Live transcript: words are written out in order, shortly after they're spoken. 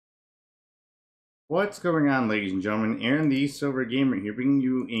What's going on, ladies and gentlemen? AaronTheSilverGamer here, bringing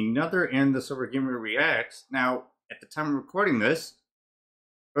you another AaronTheSilverGamer Reacts. Now, at the time of recording this,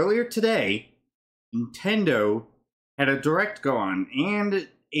 earlier today, Nintendo had a Direct go on and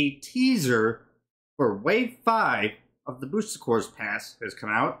a teaser for Wave 5 of the Booster Course Pass has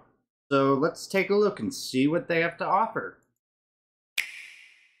come out. So let's take a look and see what they have to offer.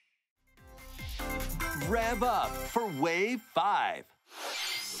 Rev up for Wave 5.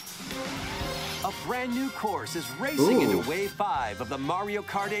 A brand new course is racing into Wave 5 of the Mario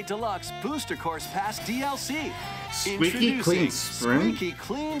Kart 8 Deluxe Booster Course Pass DLC. Squeaky Clean Sprint? Squeaky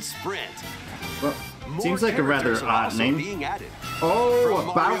Clean Sprint. Well, seems like a rather odd name. Being added.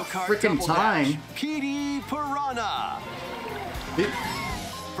 Oh, about freaking time. PD Piranha.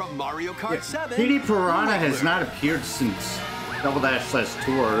 From Mario Kart 7. PD Piranha has not appeared since Double Dash /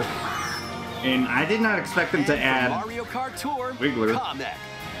 Tour. And I did not expect them to add Mario Kart Tour Wiggler. Comic.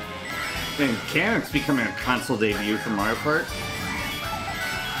 And Canon's becoming a console debut for Mario Kart.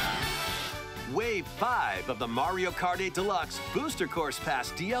 Wave 5 of the Mario Kart 8 Deluxe Booster Course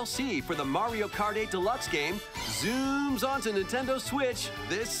Pass DLC for the Mario Kart 8 Deluxe game zooms onto Nintendo Switch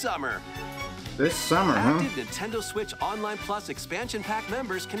this summer. This summer, Active Nintendo Switch Online Plus expansion pack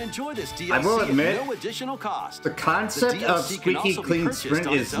members can enjoy this DLC I will admit, at no additional cost. The concept of Squeaky Clean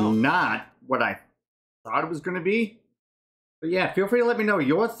Sprint is not what I thought it was going to be. But yeah, feel free to let me know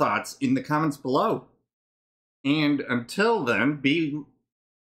your thoughts in the comments below. And until then, be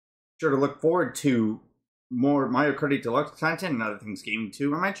sure to look forward to more Mario Kart 8 Deluxe content and other things gaming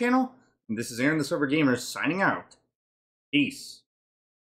too on my channel. And this is AaronTheSilverGamer signing out. Peace.